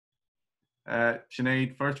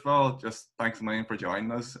Sinead, first of all, just thanks a million for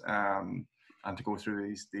joining us and to go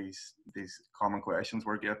through these common questions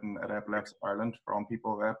we're getting at Epilepsy Ireland from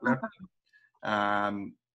people with epilepsy.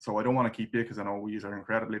 So I don't want to keep you because I know we are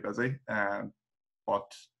incredibly busy,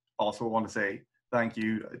 but also want to say thank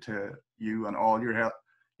you to you and all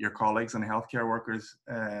your colleagues and healthcare workers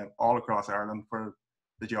all across Ireland for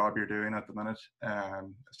the job you're doing at the minute.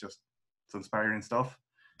 It's inspiring stuff.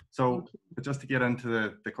 So, but just to get into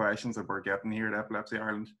the questions that we're getting here at Epilepsy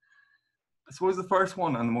Ireland, I suppose the first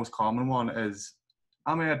one and the most common one is,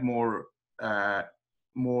 am I at more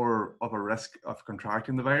of a risk of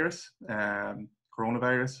contracting the virus,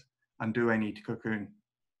 coronavirus, and do I need to cocoon?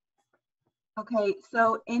 Okay,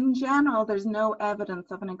 so in general, there's no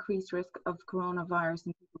evidence of an increased risk of coronavirus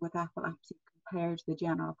in people with epilepsy compared to the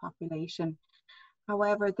general population.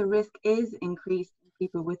 However, the risk is increased in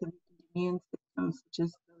people with a immune system, such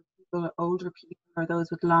as people, older people, or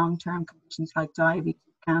those with long-term conditions like diabetes,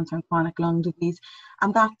 cancer, and chronic lung disease,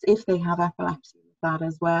 and that's if they have epilepsy with that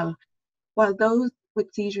as well. While those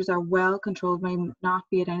with seizures are well controlled, may not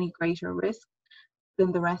be at any greater risk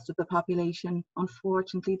than the rest of the population.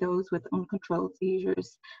 Unfortunately, those with uncontrolled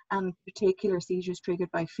seizures, and particular seizures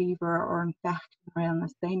triggered by fever or infection or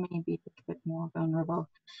illness, they may be a bit more vulnerable.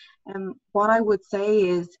 What I would say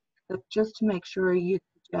is that just to make sure you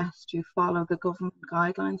follow the government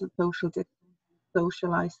guidelines of social distancing,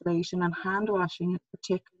 social isolation, and hand washing is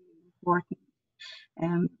particularly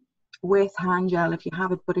important. With hand gel if you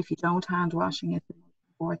have it, but if you don't, hand washing is the most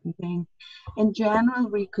important thing. In general,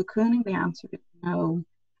 recocooning, the answer is no.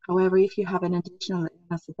 However, if you have an additional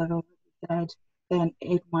illness, as I've already said, then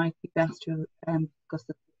it might be best to discuss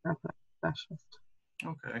it with your epilepsy specialist.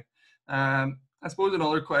 Okay. I suppose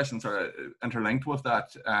another question sort of interlinked with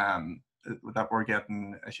that we're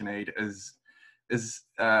getting, Sinead, is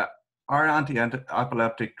are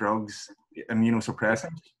anti-epileptic drugs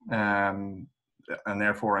immunosuppressant and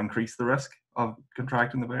therefore increase the risk of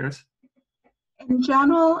contracting the virus? In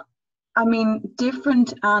general, I mean,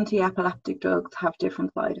 different anti-epileptic drugs have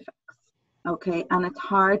different side effects, okay? And it's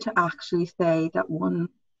hard to actually say that one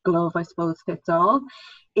glove, I suppose, fits all.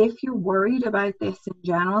 If you're worried about this in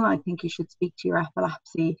general, I think you should speak to your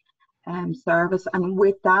epilepsy service. And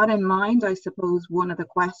with that in mind, I suppose one of the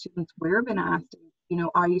questions we're being asked is,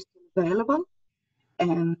 are you still available?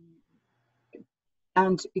 And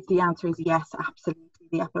if the answer is yes, absolutely.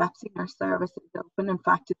 The Epilepsy Nurse Service is open. In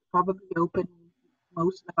fact, it's probably open in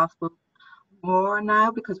most of the hospitals more now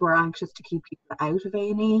because we're anxious to keep people out of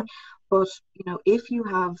A&E. But, if you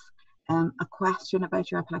have a question about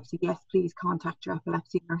your epilepsy, yes, please contact your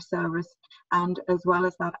Epilepsy Nurse Service. And as well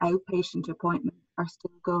as that, outpatient appointments are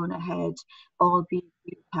still going ahead, albeit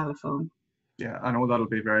via telephone. Yeah, I know that'll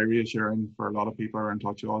be very reassuring for a lot of people who are in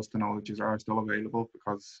touch with us to know that you are still available,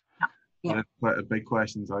 because there's big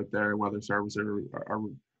questions out there whether services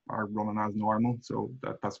are running as normal. So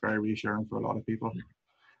that's very reassuring for a lot of people.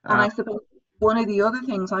 And I suppose one of the other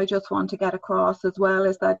things I just want to get across as well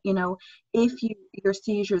is that, if your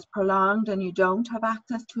seizure is prolonged and you don't have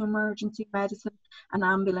access to emergency medicine, an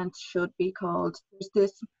ambulance should be called. There's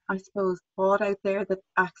this, I suppose, thought out there that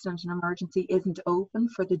accident and emergency isn't open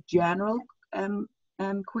for the general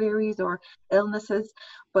queries or illnesses,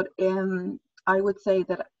 but I would say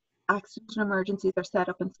that accident and emergencies are set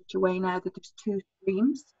up in such a way now that there's two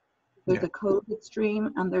streams. There's a COVID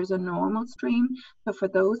stream and there's a normal stream. So for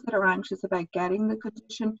those that are anxious about getting the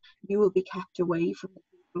condition, you will be kept away from the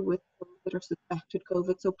people with COVID or suspected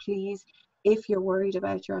COVID. So please, if you're worried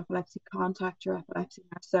about your epilepsy, contact your Epilepsy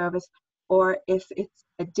Nurse Service. Or if it's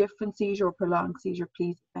a different seizure or prolonged seizure,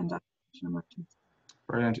 please send out an emergency.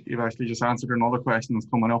 Brilliant. You've actually just answered another question that's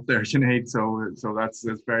coming up there, Sinead. So that's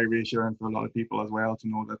very reassuring for a lot of people as well to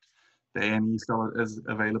know that the A&E still is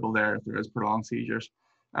available there if there is prolonged seizures.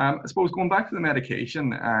 I suppose going back to the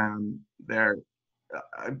medication,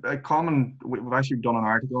 a common, we've actually done an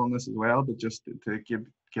article on this as well, but just to give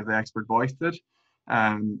the expert voice to it,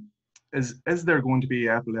 is there going to be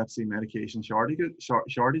epilepsy medication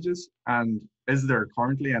shortages, and is there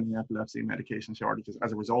currently any epilepsy medication shortages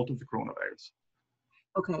as a result of the coronavirus?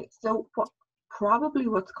 Okay, so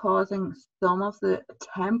what's causing some of the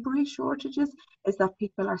temporary shortages is that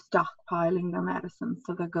people are stockpiling their medicines.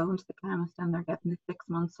 So they're going to the chemist and they're getting a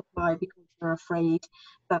 6-month supply because they're afraid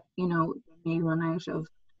that, they may run out of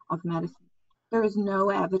medicine. There is no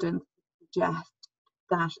evidence to suggest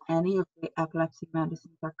that any of the epilepsy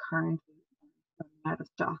medicines are currently out of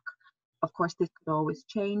stock. Of course, this could always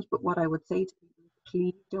change, but what I would say to people is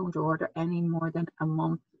please don't order any more than a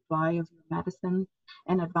month's supply of your medicine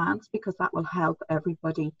in advance, because that will help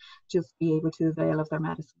everybody just be able to avail of their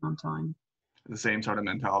medicine on time. the same sort of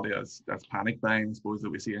mentality as panic buying, I suppose, that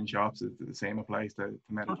we see in shops. The same applies to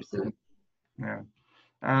medication. Absolutely.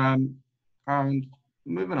 Yeah. And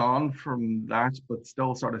moving on from that, but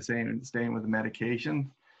still sort of staying with the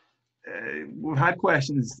medication, we've had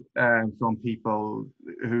questions from people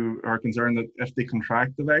who are concerned that if they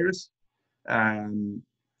contract the virus,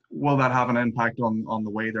 will that have an impact on the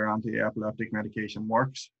way their anti-epileptic medication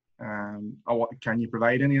works? Can you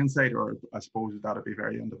provide any insight, or I suppose that would be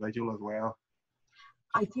very individual as well?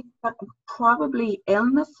 I think that probably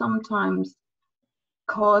illness sometimes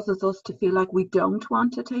causes us to feel like we don't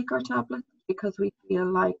want to take our tablets because we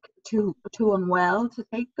feel like too unwell to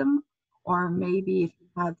take them, or maybe if you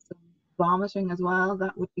had some vomiting as well,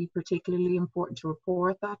 that would be particularly important to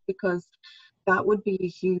report that, because that would be a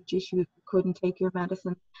huge issue if you couldn't take your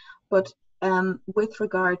medicine. But with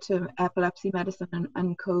regard to epilepsy medicine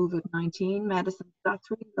and COVID-19 medicine, that's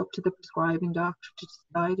really up to the prescribing doctor to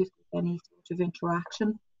decide if there's any sort of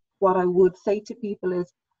interaction. What I would say to people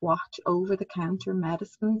is watch over-the-counter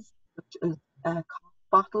medicines, such as cough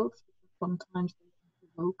bottles, because sometimes they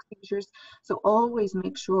can provoke seizures. So always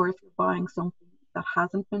make sure if you're buying something that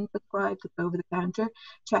hasn't been prescribed, that's over-the-counter,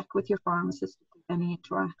 check with your pharmacist if there's any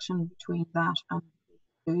interaction between that and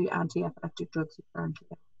the anti-epileptic drugs you currently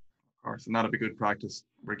get. Of course, and that'll be good practice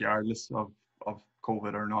regardless of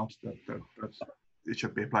COVID or not. That it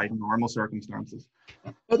should be applied in normal circumstances.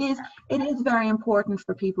 It is very important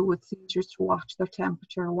for people with seizures to watch their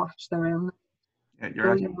temperature, watch their illness.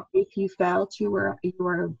 Yeah, so, if you felt you were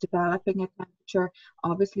developing a temperature,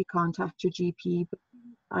 obviously contact your GP. But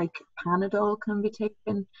like Panadol can be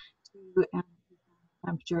taken to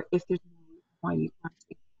temperature if there's no reason why you can't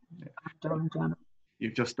take Panadol in general.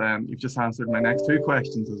 You've just answered my next two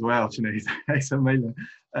questions as well, Sinead. Thanks a million.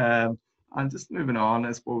 And just moving on,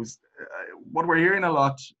 I suppose, what we're hearing a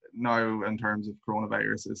lot now in terms of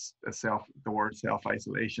coronavirus is the word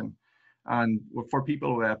self-isolation. And for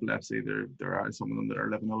people with epilepsy, there are some of them that are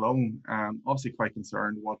living alone. Obviously quite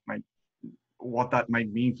concerned what that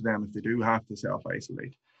might mean for them if they do have to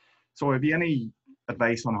self-isolate. So have you any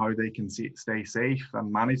advice on how they can stay safe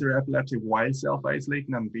and manage their epilepsy while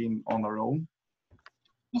self-isolating and being on their own?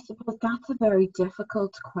 I suppose that's a very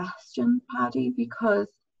difficult question, Paddy, because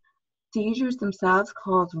seizures themselves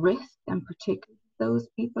cause risk, and particularly those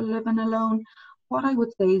people living alone. What I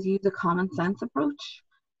would say is use a common sense approach.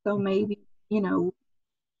 So maybe, email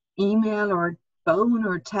or phone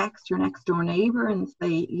or text your next door neighbour and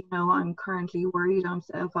say, I'm currently worried, I'm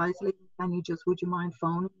self-isolating, would you mind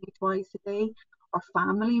phoning me twice a day? Or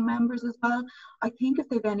family members as well. I think if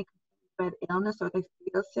they've any about illness or they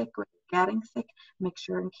feel sick or they're getting sick, make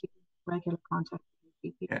sure and keep regular contact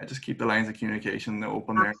with GP. Yeah, just keep the lines of communication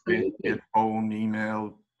open. Absolutely. there, phone,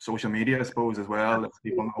 email, social media, I suppose, as well. Let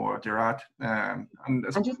people know what you're at, and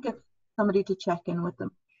just get somebody to check in with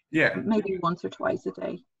them. Yeah, maybe once or twice a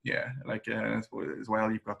day. Yeah, as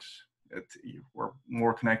well, we're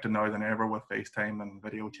more connected now than ever with FaceTime and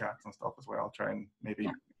video chats and stuff as well. Try and maybe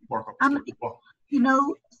work up. And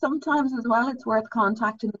sometimes as well, it's worth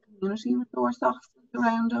contacting the community resource officers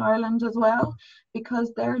around Ireland as well,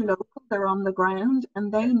 because they're local, they're on the ground,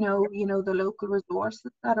 and they know, the local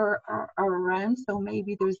resources that are around. So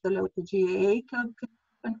maybe there's the local GAA club can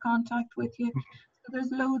keep in contact with you. So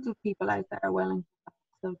there's loads of people out there willing to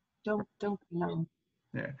help. So don't be alone.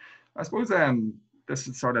 Yeah, I suppose this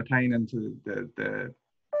is sort of tying into the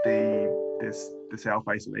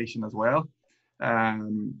self-isolation as well.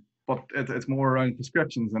 But it's more around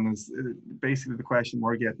prescriptions, and basically the question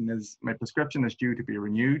we're getting is, my prescription is due to be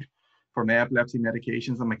renewed for my epilepsy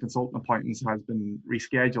medications, and my consultant appointments has been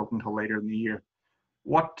rescheduled until later in the year.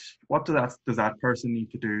 What does that person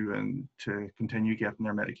need to do and to continue getting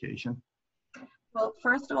their medication? Well,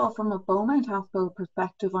 first of all, from a Beaumont Hospital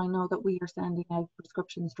perspective, I know that we are sending out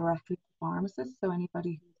prescriptions directly to pharmacists. So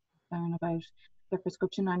anybody who's concerned about their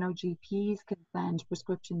prescription, I know GPs can send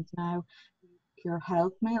prescriptions now. Your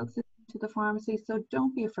health mail system to the pharmacy, so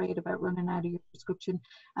don't be afraid about running out of your prescription.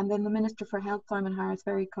 And then the Minister for Health, Simon Harris,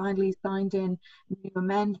 very kindly signed in a new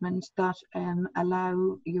amendment that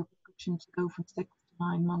allow your prescription to go from 6 to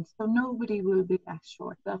 9 months, so nobody will be left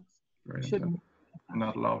short. That's shouldn't. And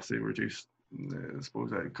that'll obviously reduce, I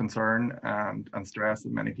suppose, concern and stress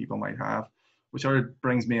that many people might have, which sort of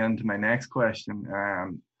brings me into my next question.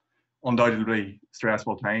 Undoubtedly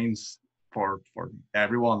stressful times for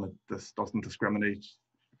everyone. This doesn't discriminate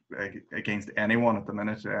against anyone at the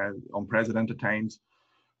minute. Unprecedented times,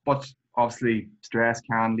 but obviously stress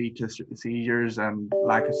can lead to seizures, and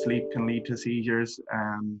lack of sleep can lead to seizures.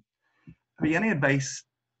 Have you any advice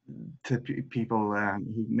to people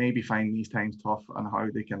who maybe find these times tough, and how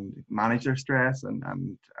they can manage their stress and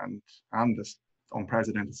this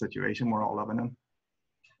unprecedented situation we're all living in?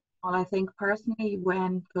 Well, I think personally,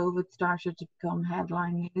 when COVID started to become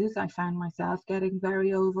headline news, I found myself getting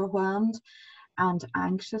very overwhelmed and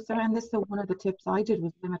anxious around this. So one of the tips I did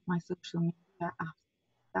was limit my social media.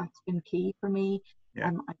 That's been key for me.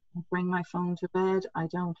 Yeah. I don't bring my phone to bed. I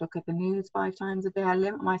don't look at the news 5 times a day. I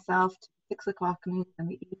limit myself to 6 o'clock news in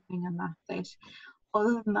the evening, and that's it.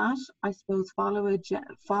 Other than that, I suppose follow a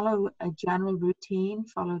general routine,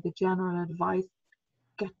 follow the general advice,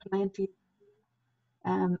 get plenty.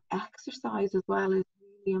 Exercise as well is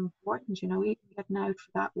really important. You know, even getting out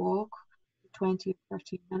for that walk for 20 or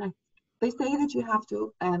 30 minutes. They say that you have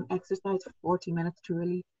to exercise for 40 minutes to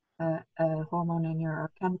release a hormone in your,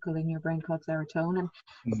 or chemical in your brain called serotonin.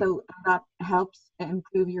 So that helps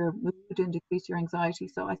improve your mood and decrease your anxiety.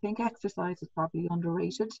 So I think exercise is probably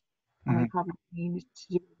underrated, and we probably need to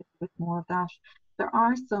do a bit more of that. There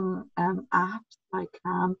are some apps like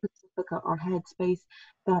Calm, Pacifica, or Headspace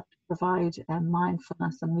that provide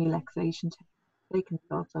mindfulness and relaxation techniques. They can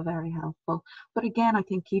be also very helpful. But again, I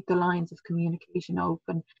think keep the lines of communication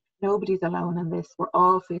open. Nobody's alone in this. We're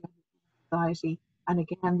all feeling anxiety. And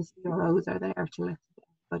again, the CROs are there to listen to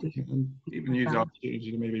everybody. And even use the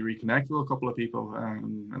opportunity to maybe reconnect with a couple of people,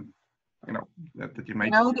 and you know, that you might.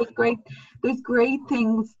 You know, there's great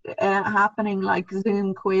things happening, like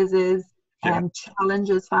Zoom quizzes and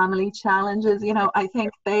challenges, family challenges. You know, I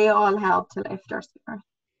think they all help to lift our spirit.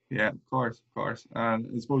 Yeah, of course. And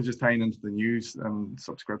I suppose just tying into the news and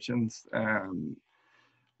subscriptions,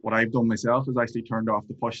 what I've done myself is actually turned off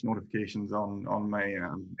the push notifications on my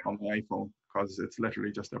iPhone, because it's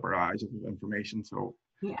literally just a barrage of information. So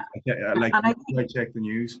I check the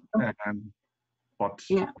news, but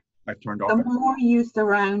I've turned off. The more you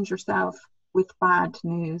surround yourself with bad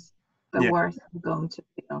news, the worse you're going to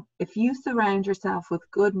feel. If you surround yourself with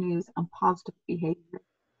good news and positive behavior,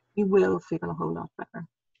 you will feel a whole lot better.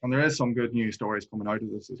 And there is some good news stories coming out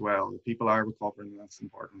of this as well. People are recovering. That's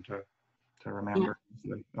important to remember.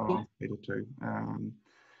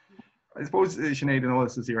 I suppose, Sinead, I know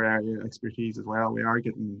this is your area of expertise as well. We are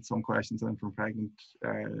getting some questions in from pregnant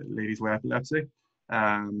ladies with epilepsy.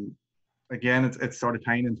 Again, it's sort of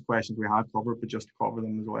tying into questions we had covered, but just to cover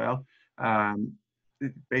them as well.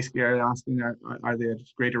 Basically, are asking, are they at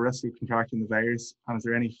greater risk of contracting the virus, and is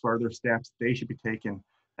there any further steps they should be taking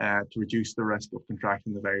to reduce the risk of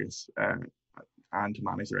contracting the virus and to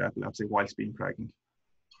manage their epilepsy whilst being pregnant?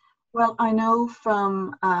 Well, I know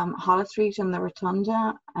from Holles Street and the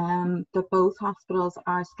Rotunda that both hospitals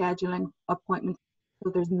are scheduling appointments, so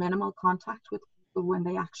there's minimal contact with people when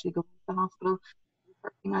they actually go to the hospital. The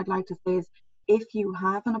first thing I'd like to say is, if you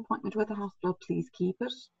have an appointment with the hospital, please keep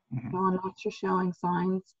it. So unless you're showing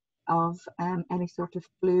signs of any sort of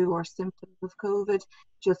flu or symptoms of COVID,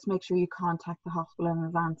 just make sure you contact the hospital in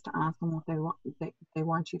advance to ask them what they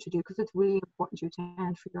want you to do, because it's really important you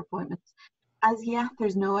attend for your appointments. As yet,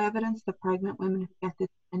 there's no evidence that pregnant women who get this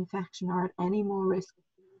infection are at any more risk of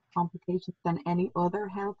complications than any other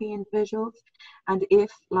healthy individuals. And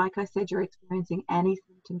if, like I said, you're experiencing any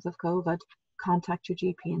symptoms of COVID, contact your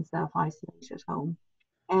GP and self-isolate at home.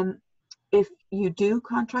 If you do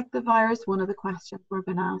contract the virus, one of the questions we've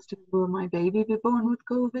been asked is, will my baby be born with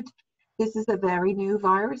COVID? This is a very new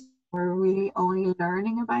virus. We're really only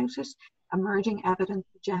learning about it. Emerging evidence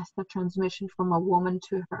suggests that transmission from a woman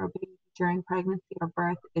to her baby during pregnancy or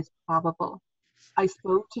birth is probable. I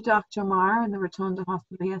spoke to Dr. Marr in the Rotunda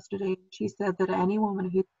Hospital yesterday. She said that any woman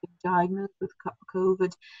who's been diagnosed with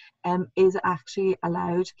COVID is actually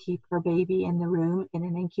allowed to keep her baby in the room in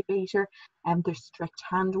an incubator. There's strict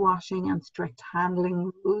hand washing and strict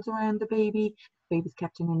handling rules around the baby. The baby's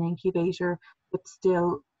kept in an incubator, but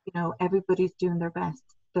still, you know, everybody's doing their best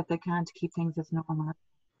that they can to keep things as normal as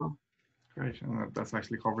possible. Great, and that's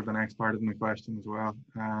actually covered the next part of my question as well.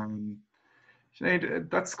 Sinead,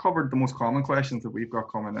 that's covered the most common questions that we've got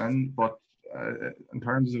coming in, but in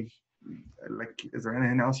terms of, like, is there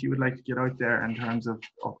anything else you would like to get out there in terms of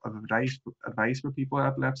advice for people with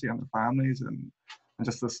epilepsy and their families, and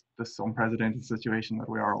just this unprecedented situation that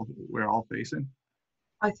we're all facing?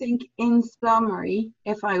 I think in summary,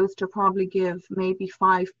 if I was to probably give maybe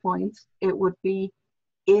 5 points, it would be,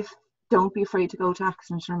 don't be afraid to go to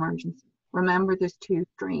accident or emergency. Remember, there's 2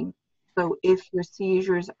 streams. So if your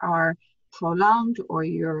seizures are prolonged or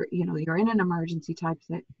you're in an emergency type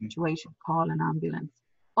situation, call an ambulance.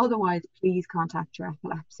 Otherwise, please contact your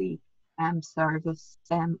epilepsy service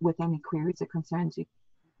with any queries or concerns you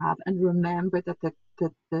have. And remember that the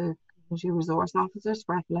community resource officers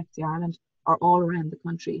for Epilepsy Ireland are all around the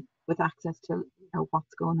country with access to know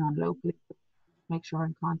what's going on locally. Make sure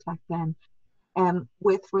and contact them.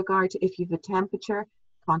 With regard to if you have a temperature,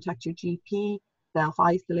 contact your GP,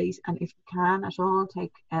 self-isolate, and if you can at all,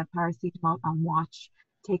 take paracetamol and watch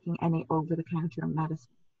taking any over-the-counter medicine.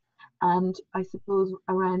 And I suppose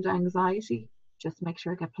around anxiety, just make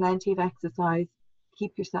sure you get plenty of exercise,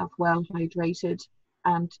 keep yourself well hydrated,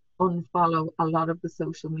 and unfollow a lot of the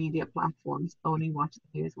social media platforms. Only watch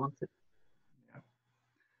the news once a day.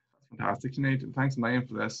 Fantastic, Sinead. Thanks a million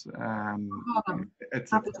for this.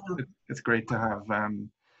 It's great to have,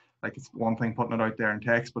 like, it's one thing putting it out there in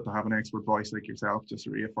text, but to have an expert voice like yourself just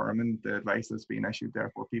reaffirming the advice that's being issued there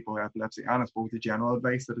for people with epilepsy, and I suppose the general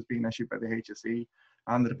advice that is being issued by the HSE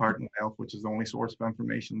and the Department of Health, which is the only source of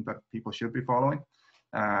information that people should be following.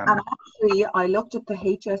 And actually, I looked at the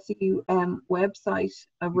HSE website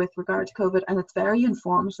with regard to COVID, and it's very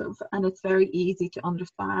informative and it's very easy to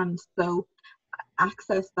understand. So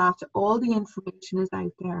access that. All the information is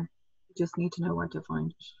out there. You just need to know where to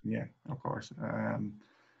find it. Yeah, of course.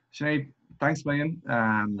 Sinead, thanks a million.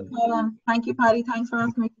 Thank you, Paddy. Thanks for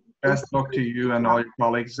asking me. Best luck to you and all your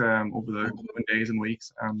colleagues over the coming days and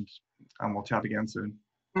weeks, and we'll chat again soon.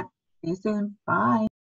 Yeah, see you soon. Bye.